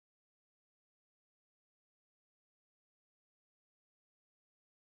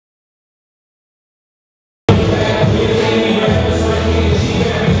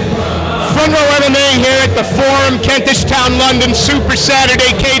Durham, Kentish Town, London, Super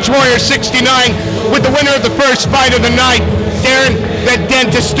Saturday, Cage Warrior 69, with the winner of the first fight of the night, Darren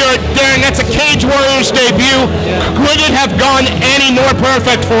Stewart. Darren, that's a Cage Warriors debut. Could it have gone any more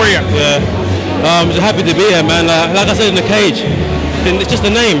perfect for you? Yeah, I'm just happy to be here, man. Like I said in the cage, it's just a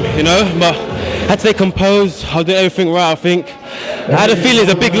name, you know, but I had to stay composed. I did everything right, I think. I had a feeling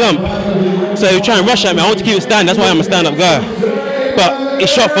it's a big lump, so he was trying to rush at me. I want to keep it standing, that's why I'm a stand-up guy. But he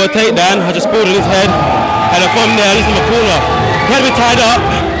shot for a takedown, I just pulled on his head, and then from there I listened to my corner. He had me tied up,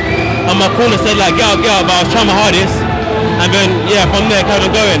 and my corner said like, get out, but I was trying my hardest. And then, yeah, from there, carried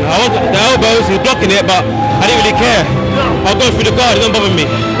on going. I want the elbows, he was blocking it, but I didn't really care. I'll go through the guard, it don't bother me.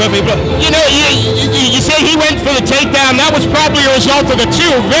 You know, you say he went for the takedown. That was probably a result of the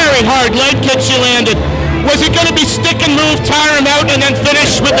two very hard leg kicks you landed. Was it going to be stick and move, tire him out, and then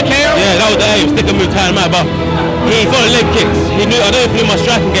finish with the KO? Yeah, that was the aim, stick and move, tire him out. But he thought the leg kicks. He knew, I don't know if he knew my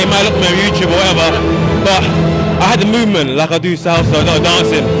striking game, I looked at me on YouTube or whatever. But I had the movement, like I do salsa, I got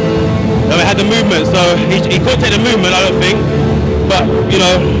dancing. I had the movement, so he couldn't take the movement, I don't think. But, you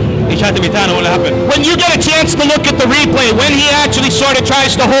know, he tried to be down on what happened. When you get a chance to look at the replay, when he actually sort of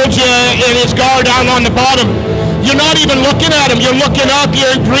tries to hold you in his guard down on the bottom, you're not even looking at him, you're looking up,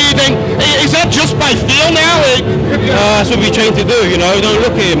 you're breathing. Is that just by feel now? That's what we trained to do, you know, don't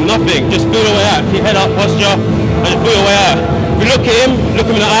look at him, nothing, just feel the way out. Keep head up, posture, and just feel the way out. If you look at him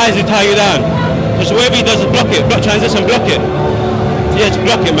in the eyes, he'll tie you down. Just whatever he does is block it, block transition, block it. Yeah, just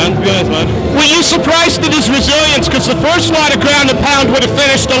block it, man, to be honest, man. Were you surprised at his resilience? Because the first lot of ground and pound would have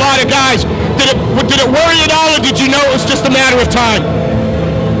finished a lot of guys. Did it worry at all, or did you know it was just a matter of time?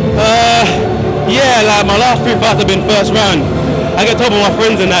 Yeah, like my last 3 fights have been first round. I get told by my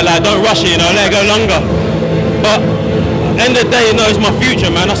friends and that, like, don't rush it, you know, let it go longer. But end of the day, you know, it's my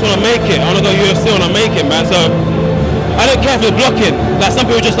future, man. That's when I make it. I want to go UFC when I make it, man. So I don't care if you're blocking. Like, some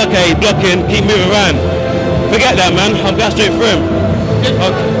people just like, okay, blocking, keep moving around. Forget that, man. I'm going straight through him.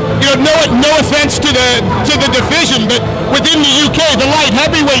 You know, no offense to the division, but within the UK, the light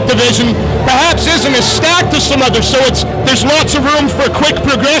heavyweight division perhaps isn't as stacked as some others, so there's lots of room for quick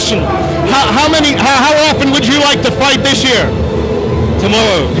progression. How often would you like to fight this year?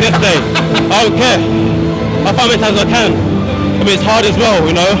 Tomorrow, next day. I don't care. I fight as many times as I can. I mean, it's hard as well,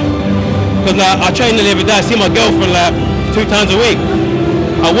 you know, because like, I train nearly every day. I see my girlfriend like 2 times a week.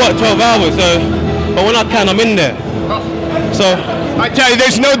 I work 12 hours, so, but when I can, I'm in there. So I tell you,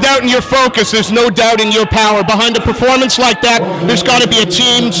 there's no doubt in your focus, there's no doubt in your power. Behind a performance like that, there's got to be a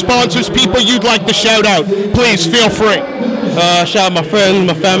team, sponsors, people you'd like to shout out. Please, feel free. Shout out my friends,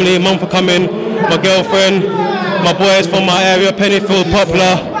 my family, mum for coming, my girlfriend, my boys from my area, Pennyfield,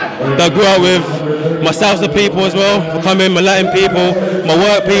 Poplar, that I grew up with, my salsa people as well for coming, my Latin people, my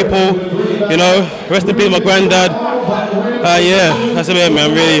work people, you know, rest in peace my granddad. Yeah, that's it,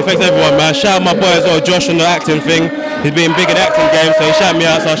 man, really. Thanks everyone, man. Shout out my boy as well, Josh, on the acting thing. He's been big in the acting game, so he shouted me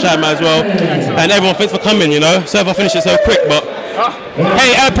out, so I shouted him out as well. And everyone, thanks for coming, you know. So if I finish it so quick, but...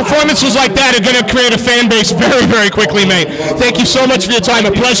 Hey, performances like that are going to create a fan base very, very quickly, mate. Thank you so much for your time.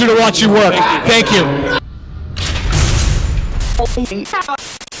 A pleasure to watch you work. Thank you.